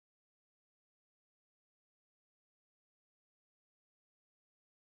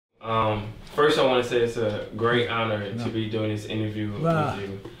First, I want to say it's a great honor to be doing this interview with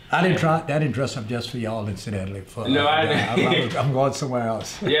you. I didn't dress up just for y'all, incidentally. No, I'm going somewhere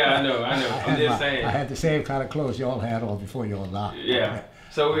else. Yeah, I know. I'm just saying. I had the same kind of clothes y'all had on before y'all left. Yeah.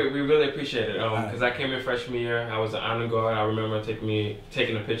 So we really appreciate it. Because I came in freshman year, I was an honor guard. I remember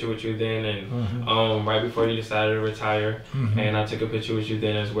taking a picture with you then, and right before you decided to retire, and I took a picture with you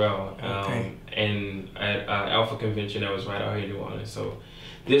then as well. And at Alpha Convention that was right out here in New Orleans. So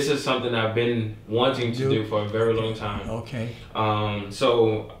this is something I've been wanting to do for a very long time. Okay.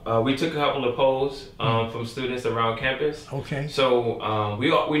 So we took a couple of polls from students around campus. Okay. So we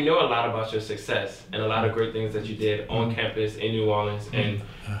know a lot about your success and a lot of great things that you did on campus in New Orleans and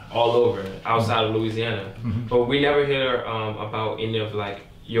all over outside of Louisiana. But we never hear about any of like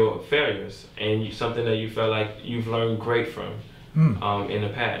your failures and something that you felt like you've learned great from in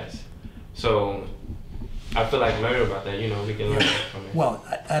the past. So I feel like learning about that, we can learn from it. Well,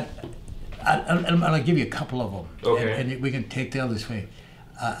 I'll give you a couple of them, okay. and we can take the others for you.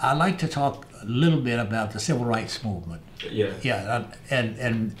 I'd like to talk a little bit about the civil rights movement. Yeah. Yeah,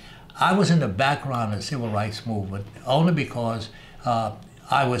 and I was in the background of the civil rights movement only because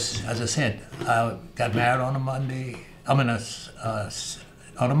I was, as I said, I got married on a Monday. I mean,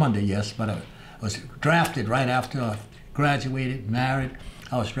 on a Monday, yes, but I was drafted right after I graduated, married.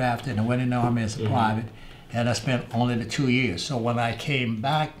 I was drafted and went in the Army as a private. And I spent only the 2 years. So when I came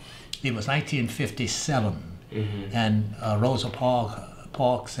back, it was 1957, and Rosa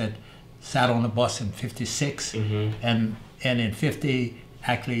Parks had sat on the bus in 56, and in 50,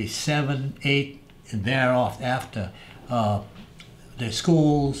 actually 7, 8, and thereafter, the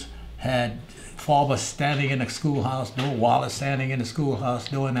schools had Farber standing in the schoolhouse door, Wallace standing in the schoolhouse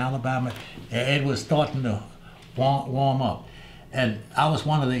door in Alabama. It was starting to warm up, and I was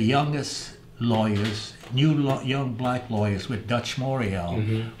one of the youngest lawyers, young black lawyers with Dutch Morial,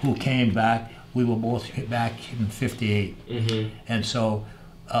 who came back. We were both back in 58. And so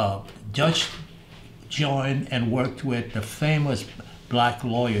Dutch joined and worked with the famous black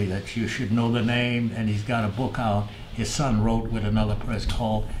lawyer that you should know the name, and he's got a book out his son wrote with another person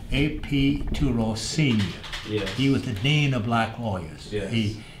called A.P. Turo Sr. Yes. He was the dean of black lawyers. Yes.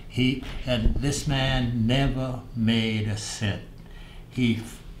 And this man never made a cent. He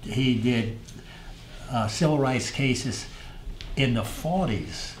did civil rights cases in the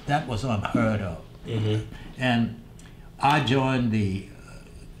 40s. That was unheard of. And I joined the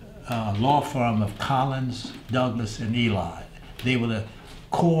law firm of Collins, Douglas, and Eli. They were the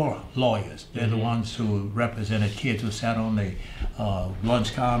core lawyers. They're the ones who represented kids who sat on the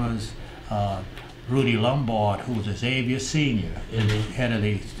lunch counters. Rudy Lombard, who was a Xavier Senior, head of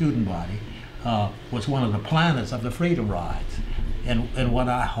the student body, was one of the planners of the Freedom Rides. And what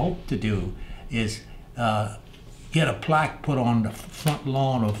I hope to do is get a plaque put on the front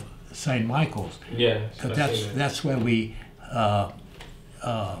lawn of St. Michael's. Yeah, because that's where we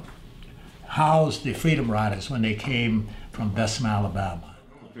housed the Freedom Riders when they came from Bessemer, Alabama.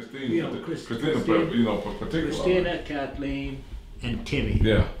 Christina, Kathleen, and Timmy.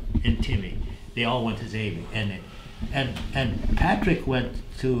 Yeah. And Timmy. They all went to Xavier. And Patrick went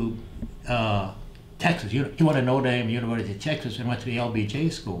to Texas. He went to Notre Dame University of Texas and went to the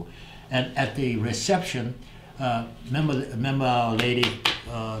LBJ school. And at the reception, remember our lady,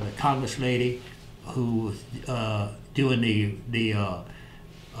 the Congress lady, who was doing the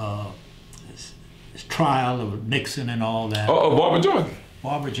trial of Nixon and all that. Oh, Barbara Jordan.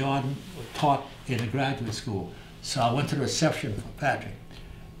 Barbara Jordan taught in a graduate school. So I went to the reception for Patrick.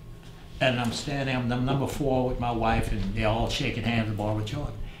 And I'm standing, I'm number 4 with my wife, and they're all shaking hands with Barbara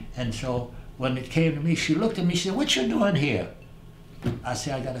Jordan. And so when it came to me, she looked at me, she said, "What you doing here?" I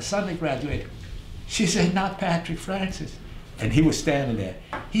said, "I got a son that graduated." She said, "Not Patrick Francis." And he was standing there.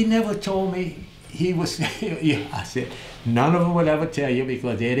 He never told me he was, I said, none of them would ever tell you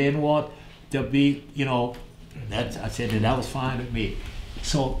because they didn't want to be, I said that was fine with me.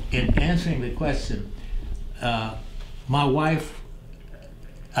 So in answering the question, my wife,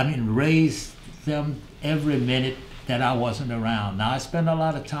 raised them every minute that I wasn't around. Now I spent a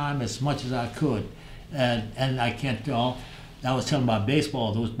lot of time as much as I could, and I can't tell. I was telling about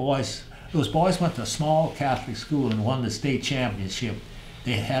baseball. Those boys went to a small Catholic school and won the state championship.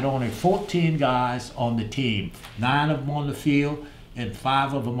 They had only 14 guys on the team, 9 of them on the field and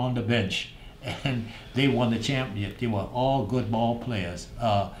 5 of them on the bench, and they won the championship. They were all good ball players.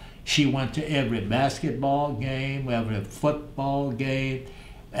 She went to every basketball game, every football game.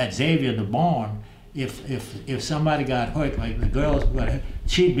 At Xavier, the barn, if somebody got hurt, like the girls got hurt,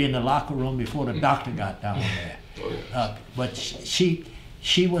 she'd be in the locker room before the doctor got down there. But she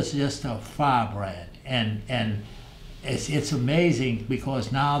was just a firebrand, and it's amazing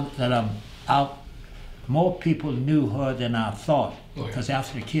because now that I'm out, more people knew her than I thought. Because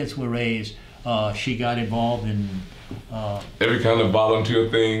after the kids were raised, she got involved in every kind of volunteer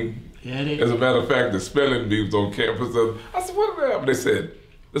thing. Yeah, as a matter of fact, the spelling bee was on campus. I said, "What happened?" They said,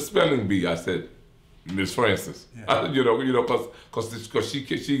 "The spelling bee." I said, "Miss Francis." Yeah. Because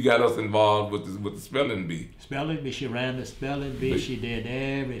she got us involved with the spelling bee. Spelling bee. She ran the spelling bee. She did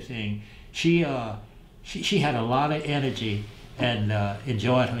everything. She had a lot of energy and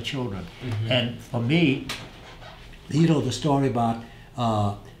enjoyed her children. Mm-hmm. And for me, the story about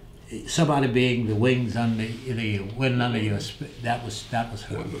somebody being the wings under the wind under your that was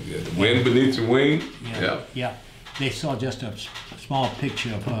her. Yeah, the wind beneath your wing. Yeah. They saw just a small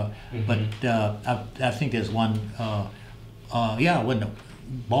picture of her, but I think there's one. When the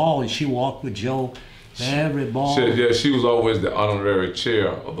ball, she walked with Joe. Every ball. She was always the honorary chair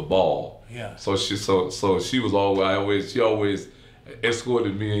of the ball. Yeah. So she was always. She always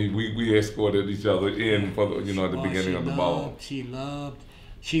escorted me, and we escorted each other in for at the beginning of the ball.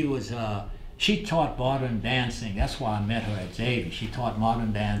 She taught modern dancing. That's why I met her at Xavier. She taught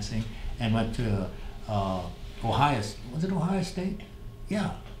modern dancing and went to Ohio. Was it Ohio State?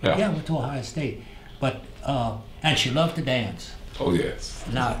 Yeah, went to Ohio State. But and she loved to dance. Oh yes.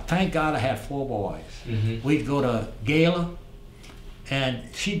 Now, thank God I had 4 boys. Mm-hmm. We'd go to gala, and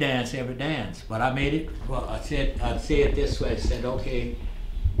she danced every dance. But I made it. Well, I'd say it this way. I said, okay,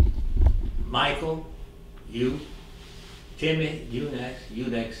 Michael, you, Timmy, you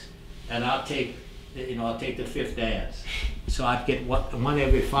next, and I'll take the 5th dance. So I'd get one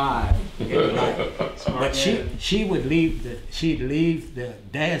every 5. But she would leave the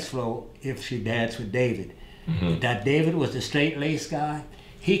dance floor if she danced with David. Mm-hmm. That David was the straight-laced guy.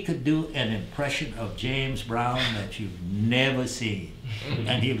 He could do an impression of James Brown that you've never seen.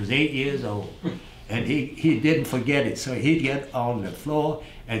 And he was 8 years old. And he didn't forget it. So he'd get on the floor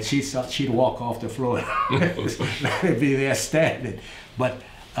and she'd walk off the floor. I'd be there standing. But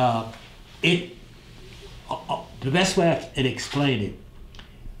the best way I can explain it,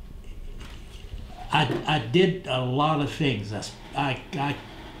 I did a lot of things. I'm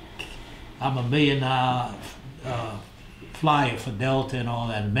a $1 million flyer for Delta and all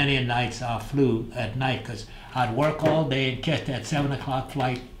that. Many nights I flew at night because I'd work all day and catch that 7 o'clock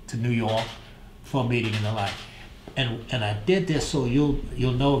flight to New York for a meeting and the like. And I did this so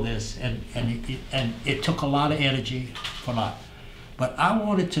you'll know this, and it took a lot of energy for a lot. But I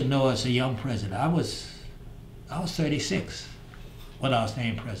wanted to know as a young president, I was 36 when I was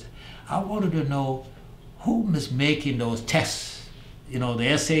named president. I wanted to know who was making those tests,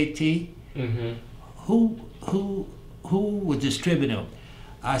 the SAT. Mm-hmm. Who was distributing them?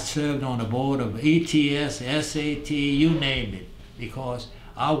 I served on the board of ETS, SAT, you name it, because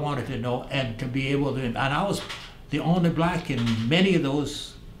I wanted to know and to be able to. And I was the only black in many of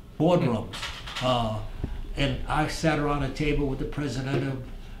those boardrooms. And I sat around a table with the president of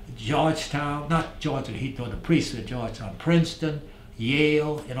Georgetown, not Georgetown, he told the priest of Georgetown, Princeton,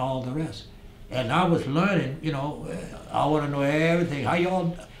 Yale, and all the rest. And I was learning, I want to know everything. How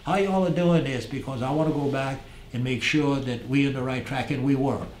y'all are doing this, because I want to go back and make sure that we're on the right track, and we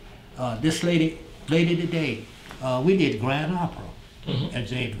were. This lady today, we did Grand Opera at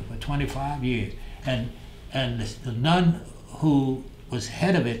Xavier for 25 years. And the nun who was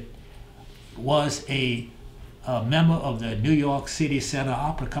head of it was a member of the New York City Center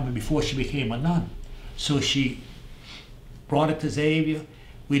Opera Company before she became a nun. So she brought it to Xavier.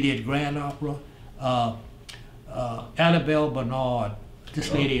 We did Grand Opera. Annabelle Bernard,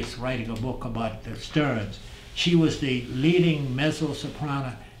 this lady is writing a book about the Stearns. She was the leading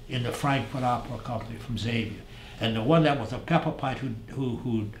mezzo-soprano in the Frankfurt Opera Company from Xavier. And the one that was a pepper pot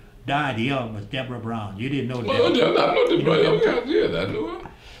who died young was Deborah Brown. You didn't know Deborah? I know Deborah. Yeah, I knew her.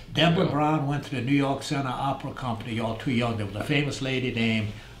 Deborah Brown went to the New York Center Opera Company. Y'all too young. There was a famous lady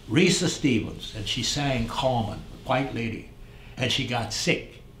named Risa Stevens, and she sang Carmen, white lady, and she got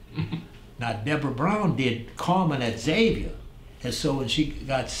sick. Now Deborah Brown did Carmen at Xavier, and so when she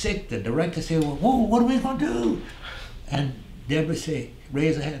got sick, the director said, "Well, whoa, what are we gonna do?" And Deborah said,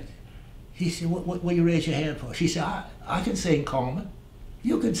 "Raise her hand." He said, "What you raise your hand for?" She said, "I can sing Carmen.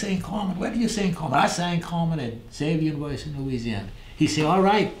 You can sing Carmen. Where do you sing Carmen?" I sang Carmen at Xavier University of Louisiana. He said, "All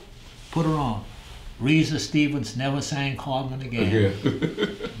right, put her on." Risa Stevens never sang Carmen again.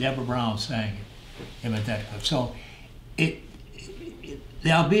 Deborah Brown sang it. So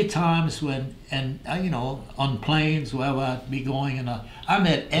there'll be times when, on planes, wherever I'd be going, and I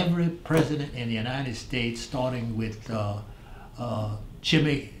met every president in the United States, starting with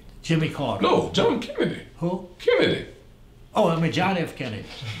Jimmy Carter. No, John Kennedy. Who? Kennedy. Oh, I met John F. Kennedy.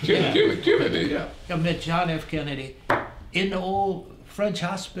 Kennedy, yeah. I met John F. Kennedy in the old French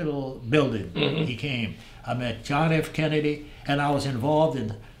hospital building. He came. I met John F. Kennedy, and I was involved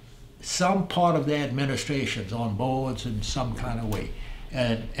in some part of the administrations on boards in some kind of way.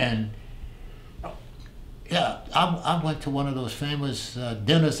 And yeah, I went to one of those famous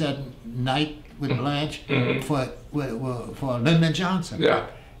dinners that night with Blanche for Lyndon Johnson. Yeah.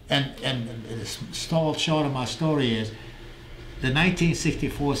 And the stalled short of my story is the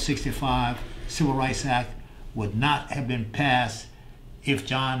 1964-65 Civil Rights Act would not have been passed if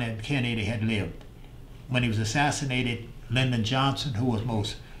John F. Kennedy had lived. When he was assassinated, Lyndon Johnson, who was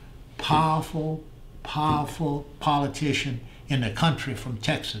most powerful politician in the country from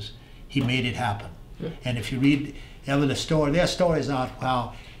Texas, he made it happen. Yeah. And if you read ever the story, there are stories out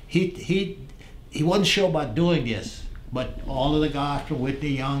how he wasn't sure about doing this, but all of the guys from Whitney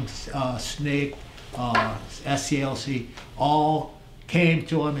Young, Snake, SCLC, all came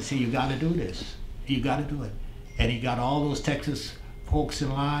to him and said, "You got to do this. You got to do it." And he got all those Texas folks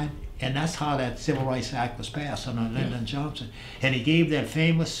in line, and that's how that Civil Rights Act was passed under Lyndon Johnson. And he gave that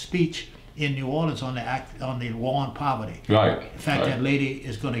famous speech in New Orleans on the war on poverty. Right. In fact, that lady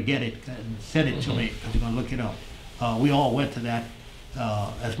is going to get it and send it to me because we're going to look it up. We all went to that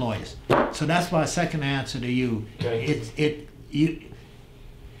as lawyers. So that's my second answer to you.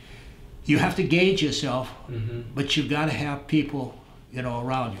 You have to gauge yourself, but you've got to have people,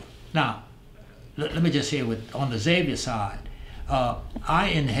 around you. Now, let me just say, on the Xavier side,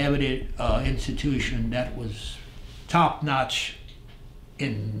 I inherited an institution that was top-notch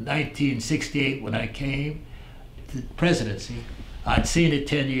in 1968 when I came to the presidency. I'd seen it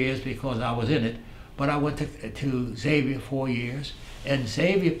 10 years because I was in it, but I went to Xavier 4 years, and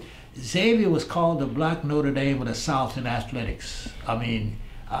Xavier was called the Black Notre Dame of the South in athletics. I mean,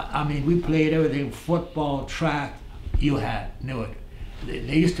 we played everything, football, track, knew it.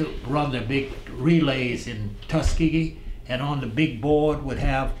 They used to run the big relays in Tuskegee, and on the big board would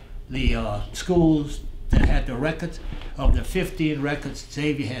have the schools that had the records. Of the 15 records,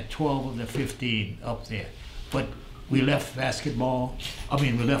 Xavier had 12 of the 15 up there. But we left we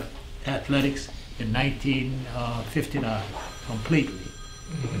left athletics in 1959 completely.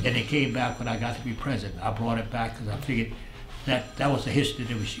 And it came back when I got to be president. I brought it back because I figured that was the history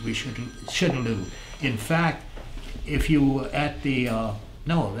that we shouldn't lose. In fact, if you were at the,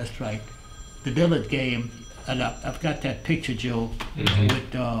 no, that's right, the Dillard game, and I've got that picture, Joe,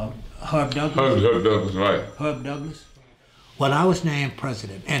 with Herb Douglas. Herb Douglas, right. Herb Douglas. Well, I was named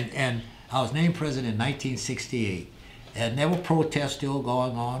president, and I was named president in 1968, and there were protests still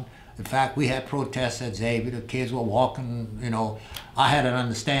going on. In fact, we had protests at Xavier. The kids were walking, I had an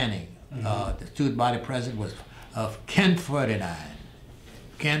understanding. The student body president was Ken Ferdinand.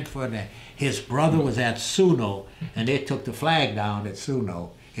 His brother was at SUNO, and they took the flag down at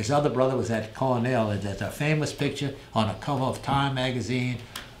SUNO. His other brother was at Cornell, and there's a famous picture on the cover of Time magazine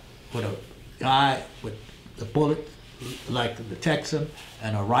with a guy with the bullet, like the Texan,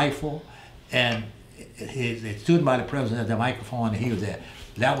 and a rifle, and the student body president had the microphone, and he was there.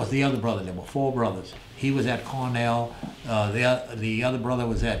 That was the other brother. There were 4 brothers. He was at Cornell, the other brother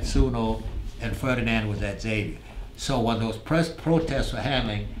was at SUNO, and Ferdinand was at Xavier. So when those protests were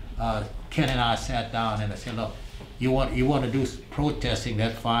handling, Ken and I sat down and I said, "Look, you want to do protesting,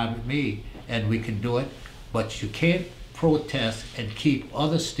 that's fine with me, and we can do it, but you can't protest and keep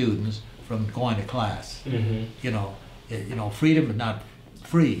other students from going to class. Freedom is not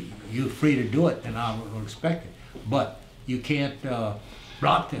free. You're free to do it, and I will respect it. But you can't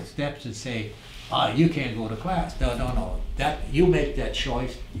block the steps and say, you can't go to class. No. You make that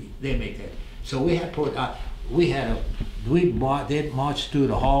choice. They make that. So we had they marched through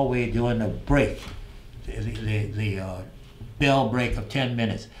the hallway during the break, the bell break of 10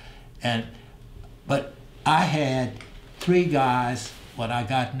 minutes, but I had 3 guys when I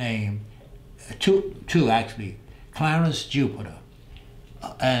got named. Two actually, Clarence Jupiter,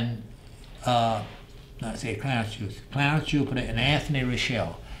 and Clarence Jupiter and Anthony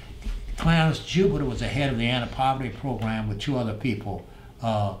Rochelle. Clarence Jupiter was the head of the anti-poverty program with 2 other people,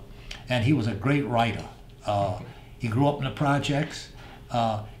 and he was a great writer. He grew up in the projects.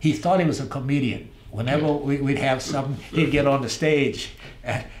 He thought he was a comedian. Whenever we'd have something, he'd get on the stage,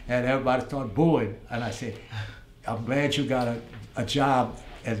 and everybody started booing. And I said, "I'm glad you got a job,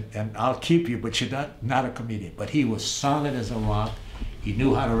 and I'll keep you, but you're not a comedian." But he was solid as a rock. He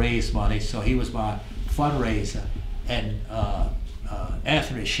knew how to raise money, so he was my fundraiser. And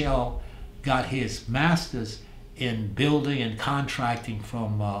Anthony Shell got his master's in building and contracting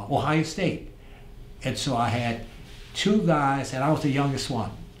from Ohio State. And so I had 2 guys, and I was the youngest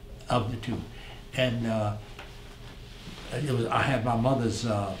one of the 2. And I had my mother's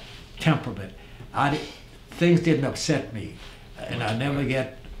temperament. Things didn't upset me, and I never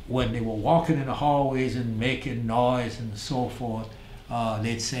get, when they were walking in the hallways and making noise and so forth,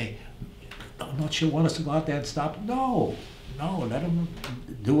 they'd say, don't you want us to go out there and stop? No, let them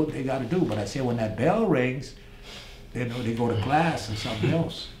do what they got to do. But I say, when that bell rings, they go to class or something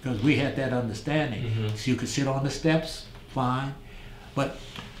else, because we had that understanding. So you could sit on the steps, fine. But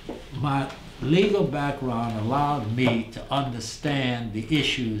my legal background allowed me to understand the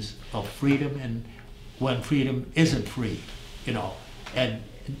issues of freedom and when freedom isn't free, you know. And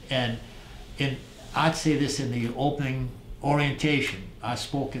I'd say this in the opening orientation. I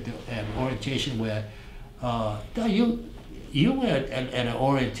spoke at orientation where you were at an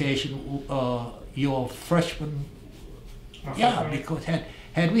orientation your freshman. Yeah, because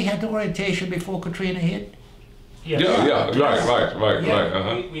had we had the orientation before Katrina hit? Right.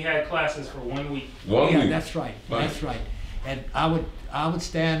 We had classes for 1 week. Yeah, that's right. That's right. And I would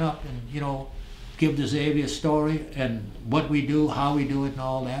stand up and, you know, give the Xavier story and what we do, how we do it, and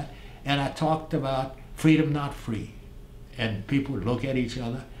all that. And I talked about freedom not free, and people would look at each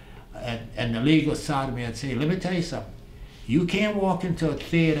other, and the legal side of me would say, let me tell you something. You can't walk into a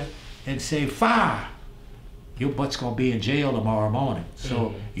theater and say fire. Your butt's gonna be in jail tomorrow morning.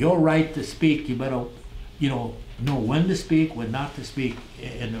 So your right to speak, you better, you know when to speak, when not to speak,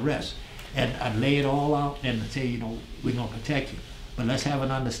 and the rest. And I'd lay it all out and say, you know, we're gonna protect you, but let's have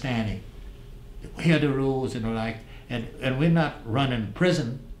an understanding. Here are the rules and the like, and we're not running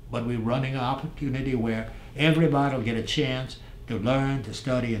prison, but we're running an opportunity where everybody will get a chance to learn, to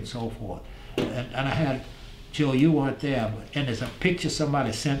study, and so forth. And I had, Joe, you weren't there, and there's a picture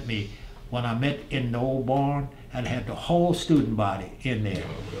somebody sent me when I met in the old barn, and had the whole student body in there.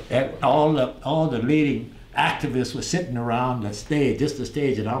 And all the leading activists were sitting around the stage, just the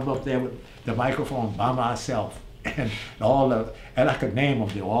stage, and I'm up there with the microphone by myself. And I could name them,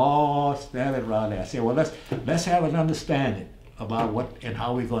 they were all standing around there. I said, well, let's have an understanding about what and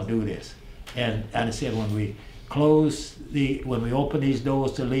how we're gonna do this. And I said, when we open these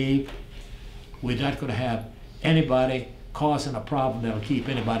doors to leave, we're not gonna have anybody causing a problem that'll keep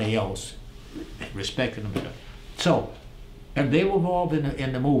anybody else respecting them. So, and they were involved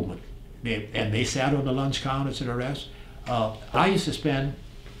in the movement. They sat on the lunch counters and the rest. I used to spend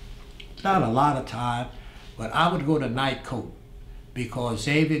not a lot of time, but I would go to night coat, because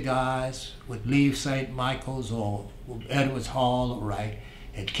Xavier guys would leave St. Michael's or Edwards Hall, right,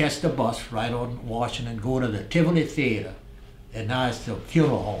 and catch the bus right on Washington, go to the Tivoli Theater, and now it's the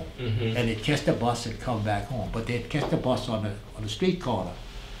funeral home, and they'd catch the bus and come back home. But they'd catch the bus on the street corner,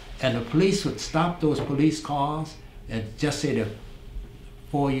 and the police would stop those police cars and just say to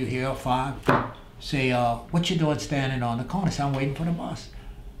 4 you here, 5, say, what you doing standing on the corner? Say, I'm waiting for the bus.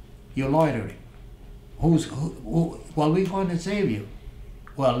 You're loitering. Well, we going to Xavier.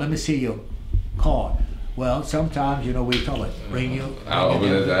 Well, let me see your card. Well, sometimes, you know, we tell it, bring your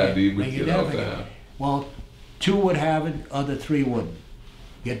identification. Well, 2 would have it, other 3 wouldn't.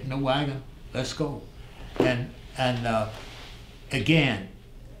 Get in the wagon, let's go. And again,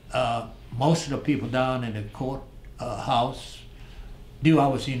 most of the people down in the court house knew I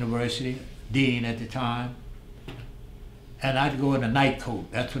was university dean at the time, and I'd go in a night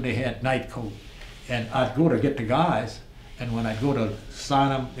coat. That's when they had night coat. And I'd go to get the guys, and when I'd go to sign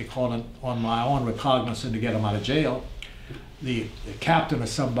them, they call them on my own recognizance to get them out of jail, the captain or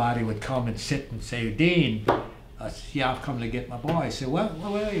somebody would come and sit and say, Dean, I said, yeah, I've come to get my boy. He said, well,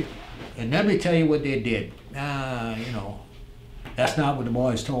 where are you? And let me tell you what they did. You know, that's not what the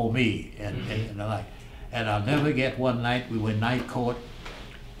boys told me. And I'll never get one night, we were in night court,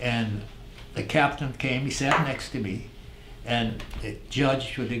 and the captain came, he sat next to me, and the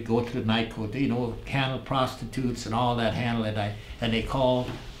judge would go to the night court, you know, handle prostitutes and all that, handle it. And they called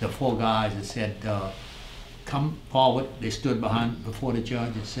the 4 guys and said, come forward. They stood before the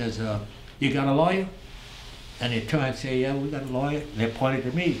judge and says, you got a lawyer? And they turned and say, yeah, we got a lawyer. And they pointed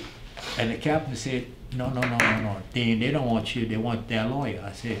to me. And the captain said, no, Dean, they don't want you, they want their lawyer.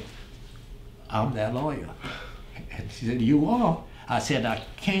 I said, I'm their lawyer. And she said, you are? I said, I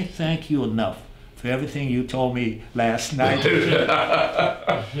can't thank you enough for everything you told me last night.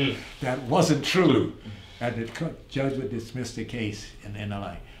 That wasn't true. And the judge would dismiss the case and the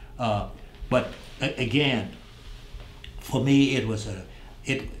like. But again, for me, it was a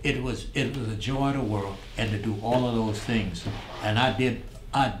joy to work and to do all of those things. And I did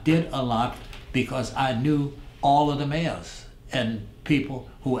a lot because I knew all of the mayors and people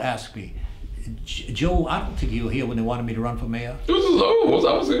who asked me. Joe, I don't think you were here when they wanted me to run for mayor. I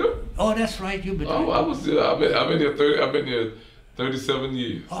was here. Oh, that's right. You've been. Oh, I was here. I've been here 37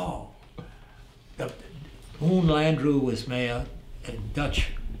 years. Oh. Moon Landrew was mayor, and Dutch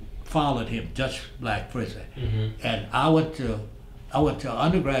followed him, Dutch black person. And I went to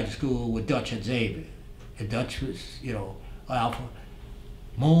undergraduate school with Dutch and Xavier. And Dutch was, you know, Alpha.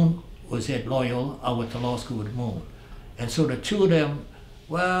 Moon was at Loyola. I went to law school with Moon. And so the two of them,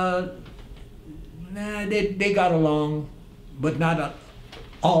 well, they got along, but not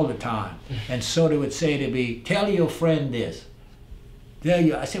all the time. And so they would say to me, tell your friend this.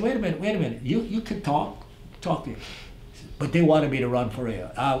 I said, wait a minute, you can talk to him. But they wanted me to run for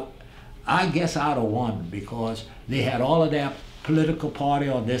mayor. I guess I'd have won because they had all of that political party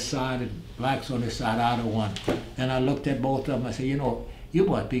on this side and blacks on this side. I'd have won. And I looked at both of them, I said, you know, you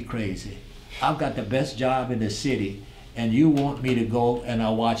must be crazy. I've got the best job in the city and you want me to go and I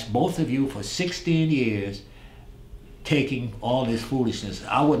watched both of you for 16 years taking all this foolishness.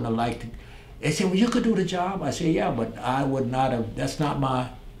 I wouldn't have liked it. They said, well, you could do the job. I said, yeah, but I would not have, that's not my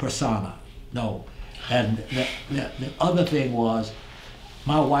persona, no. And the other thing was,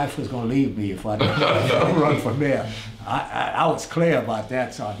 my wife was going to leave me if I didn't run for mayor. I was clear about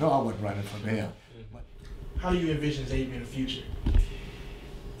that, so I know I wasn't running for mayor. How do you envision Xavier in the future?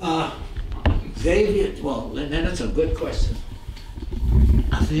 Xavier, well, that's a good question.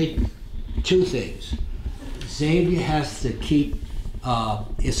 I think two things. Xavier has to keep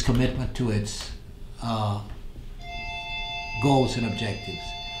its commitment to its goals and objectives.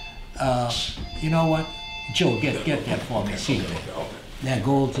 You know what? Joe, get that for me, see that. Their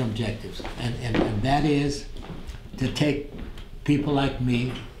goals and objectives. And that is to take people like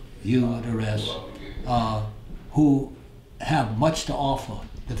me, you and the rest, who have much to offer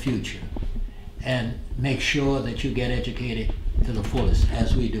the future, and make sure that you get educated to the fullest,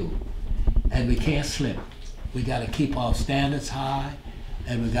 as we do. And we can't slip. We got to keep our standards high,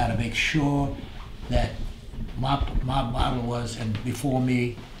 and we got to make sure that my model was, and before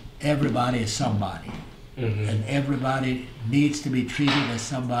me, everybody is somebody. And everybody needs to be treated as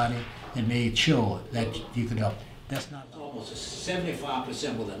somebody and made sure that you can help. That's not almost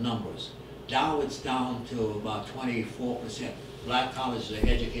 75% with the numbers. Now it's down to about 24%. Black colleges are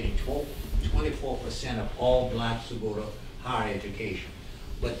educating 24% of all blacks who go to higher education.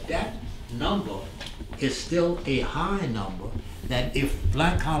 But that number is still a high number that if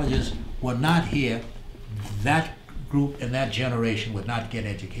black colleges were not here, that group and that generation would not get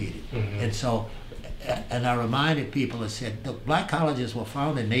educated. And so, and I reminded people, I said, the black colleges were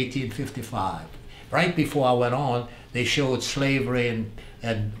founded in 1855. Right before I went on, they showed slavery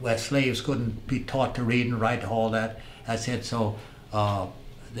and where slaves couldn't be taught to read and write, all that. I said, so the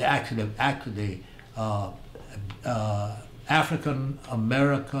African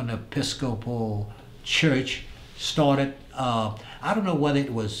American Episcopal Church started, I don't know whether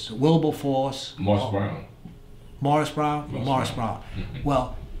it was Wilberforce. Morris Brown.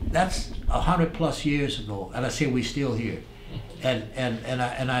 Well, that's 100+ years ago, and I say we're still here.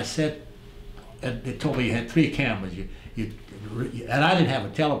 And I said, and they told me you had 3 cameras. And I didn't have a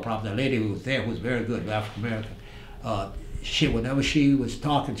teleprompter. The lady who was there was very good, African American. Whenever she was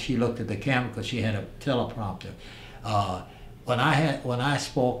talking, she looked at the camera because she had a teleprompter. When I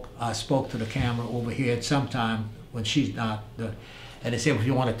spoke to the camera over here at some time when she's not. And they said, if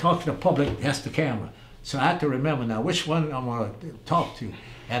you want to talk to the public, that's the camera. So I had to remember now which one I'm going to talk to.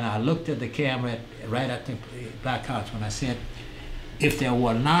 And I looked at the camera right at the black college when I said, if there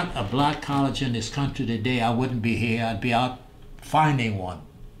were not a black college in this country today, I wouldn't be here. I'd be out finding one,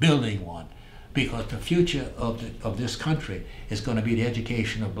 building one, because the future of this country is going to be the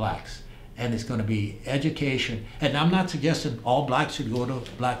education of blacks. And it's going to be education. And I'm not suggesting all blacks should go to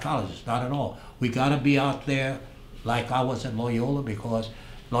black colleges, not at all. We got to be out there like I was at Loyola, because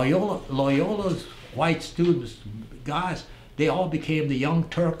Loyola's white students, guys, they all became the Young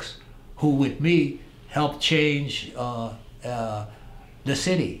Turks who, with me, helped change the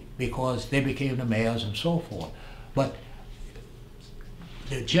city because they became the mayors and so forth. But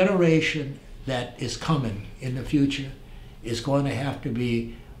the generation that is coming in the future is going to have to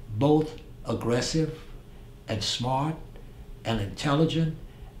be both aggressive and smart and intelligent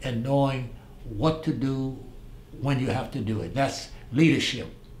and knowing what to do when you have to do it. That's leadership,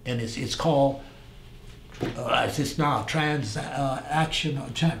 and it's called it's now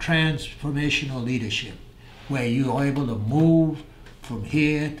transformational leadership, where you are able to move from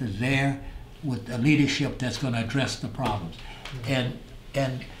here to there with a leadership that's going to address the problems. And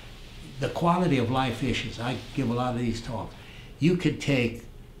the quality of life issues, I give a lot of these talks. You can take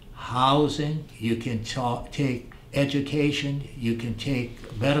housing, you can take education, you can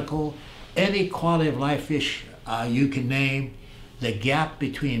take medical, any quality of life issue you can name. The gap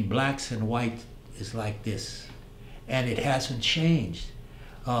between blacks and whites is like this, and it hasn't changed.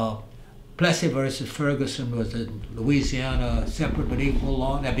 Plessy versus Ferguson was the Louisiana separate but equal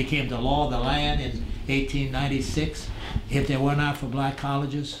law that became the law of the land in 1896. If there were not for black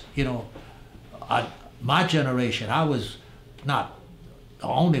colleges, you know, my generation, I was not the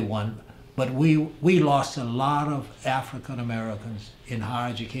only one, but we lost a lot of African Americans in higher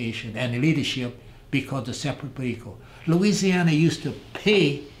education and leadership because of separate but equal. Louisiana used to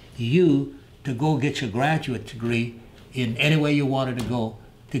pay you to go get your graduate degree in any way you wanted to go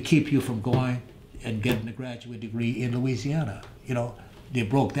to keep you from going and getting a graduate degree in Louisiana. You know, they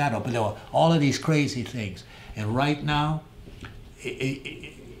broke that up, but there were all of these crazy things. And right now,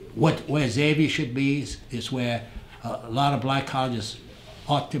 where Xavier should be is where a lot of black colleges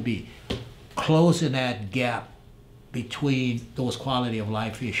ought to be, closing that gap between those quality of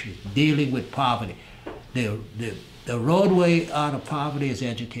life issues, dealing with poverty. The roadway out of poverty is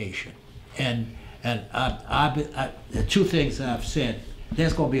education. And the two things I've said,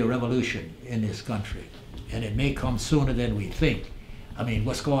 there's going to be a revolution in this country, and it may come sooner than we think. I mean,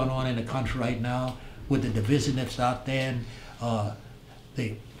 what's going on in the country right now with the division that's out there, and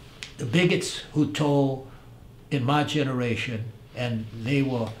the bigots who told in my generation, and they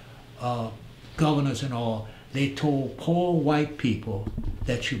were governors and all, they told poor white people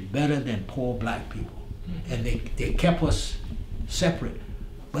that you're better than poor black people. And they kept us separate.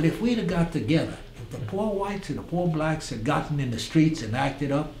 But if we'd have got together, if the poor whites and the poor blacks had gotten in the streets and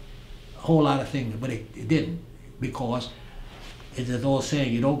acted up, a whole lot of things, but it didn't, because it's an old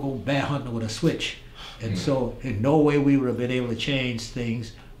saying, you don't go bear hunting with a switch. And so in no way we would have been able to change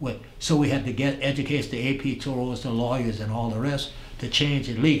things. So we had to get educators, the AP Toros, the lawyers, and all the rest to change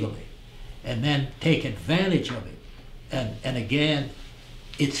it legally, and then take advantage of it. And again,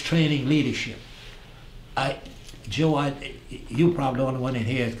 it's training leadership. Joe, you probably the only one in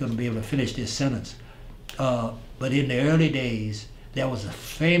here is going to be able to finish this sentence. But in the early days, there was a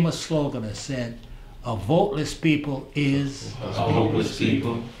famous slogan that said, "A voteless people is a hopeless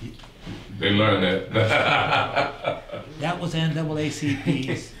people." They learned that. That was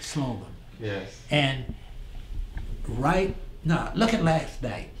NAACP's slogan. Yes. And right now, look at last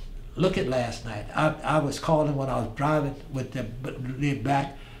night. Look at last night. I was calling when I was driving with the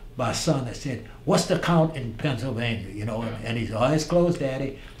back. My son that said, "What's the count in Pennsylvania?" You know, and he's eyes closed,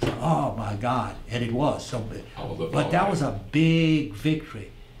 Daddy. So, oh my God! And it was so big. But that was a big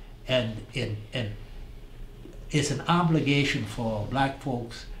victory, and it's an obligation for black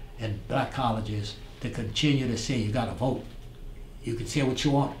folks and black colleges to continue to say, you got to vote. You can say what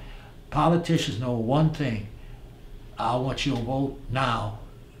you want. Politicians know one thing: I want you to vote now.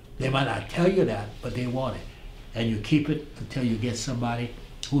 They might not tell you that, but they want it, and you keep it until you get somebody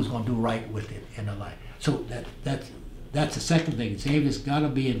who's going to do right with it in their life. So that's the second thing. Xavier's got to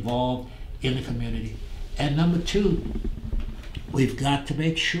be involved in the community. And number two, we've got to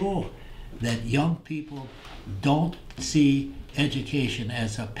make sure that young people don't see education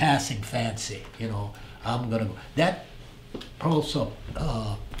as a passing fancy. You know, I'm going to go. That also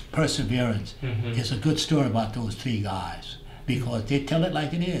perseverance is a good story about those three guys, because they tell it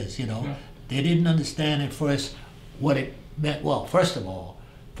like it is. You know, they didn't understand at first what it meant. Well, first of all,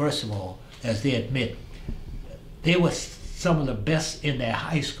 as they admit, they were some of the best in their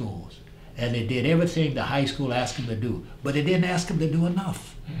high schools, and they did everything the high school asked them to do, but they didn't ask them to do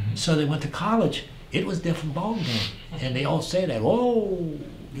enough. So they went to college. It was a different ballgame, and they all say that, oh,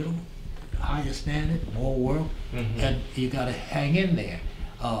 you know, higher standard, more work, and you got to hang in there,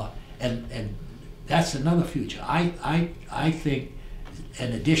 and that's another future. I think,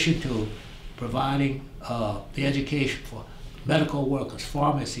 in addition to providing the education for medical workers,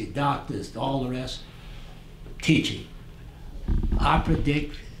 pharmacy, doctors, all the rest, teaching. I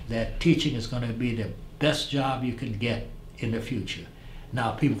predict that teaching is going to be the best job you can get in the future.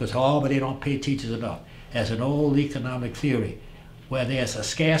 Now people can say, oh, but they don't pay teachers enough. As an old economic theory, where there's a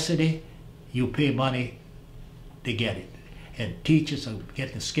scarcity, you pay money to get it. And teachers are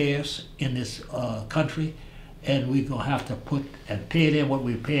getting scarce in this country, and we're going to have to put and pay them what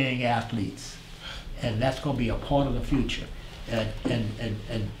we're paying athletes. And that's going to be a part of the future.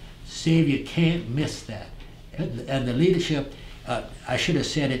 And Xavier can't miss that. And the leadership, I should have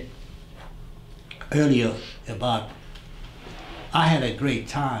said it earlier about, I had a great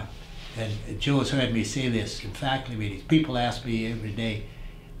time, and Joe's heard me say this in faculty meetings. People ask me every day,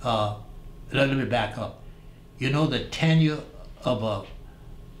 let me back up. You know, the tenure of a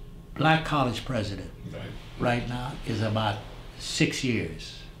black college president right now is about 6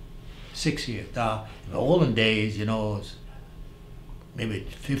 years. 6 years. Now, in the olden days, you know, it's maybe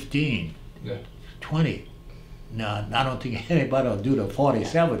 15, 20. Now, I don't think anybody will do the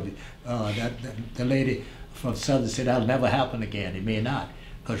 47. The lady from Southern said that'll never happen again. It may not.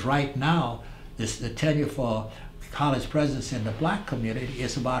 Because right now, the tenure for college presidents in the black community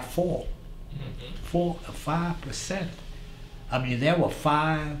is about 4 or 5%. I mean, there were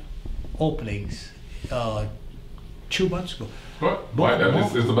 5 openings 2 months ago. Right,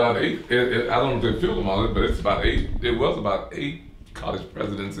 it's about 8. I don't know if they filled them all, but it's about 8. It was about 8 college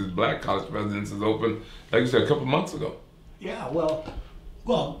presidencies, black college presidencies open, like you said, a couple months ago. Yeah, well,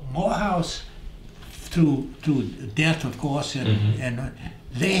 Morehouse, through death, of course, and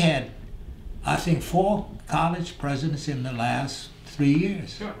they had, I think, 4 college presidents in the last 3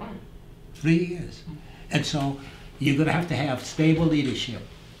 years. Yeah, right. 3 years. And so you're going to have stable leadership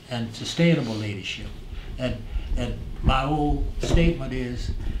and sustainable leadership. And my old statement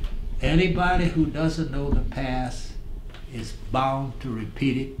is, anybody who doesn't know the past is bound to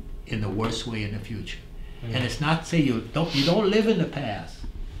repeat it in the worst way in the future. And it's not to say you don't live in the past,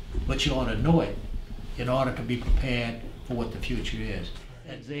 but you ought to know it in order to be prepared for what the future is.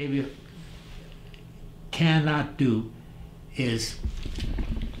 And Xavier cannot do is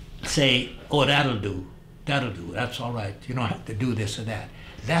say, oh, that'll do, that's all right, you don't have to do this or that.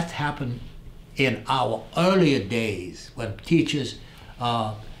 That happened in our earlier days when teachers,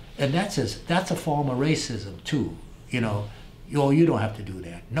 and that's a form of racism too, you know. You don't have to do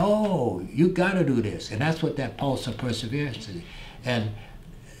that. No, you got to do this, and that's what that pulse of perseverance is. And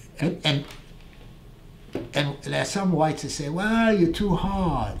there's some whites that say, well, you're too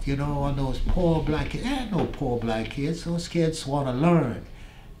hard, you know, on those poor black kids. There ain't no poor black kids. Those kids want to learn,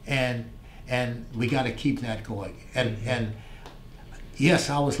 and we got to keep that going. And yes,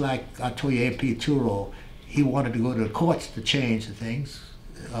 I was like I told you, A.P. Turo, he wanted to go to the courts to change the things.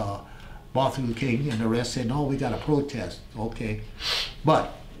 Martin Luther King and the rest said, no, we got to protest. Okay,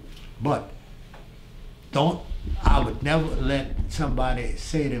 but I would never let somebody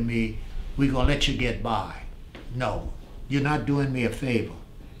say to me, we're going to let you get by. No, you're not doing me a favor.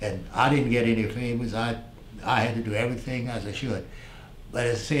 And I didn't get any favors. I had to do everything as I should. But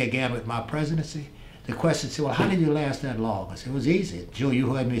as I say again with my presidency, the question said, well, how did you last that long? I said, it was easy. Joe,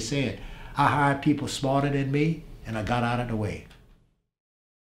 you heard me say it. I hired people smarter than me, and I got out of the way.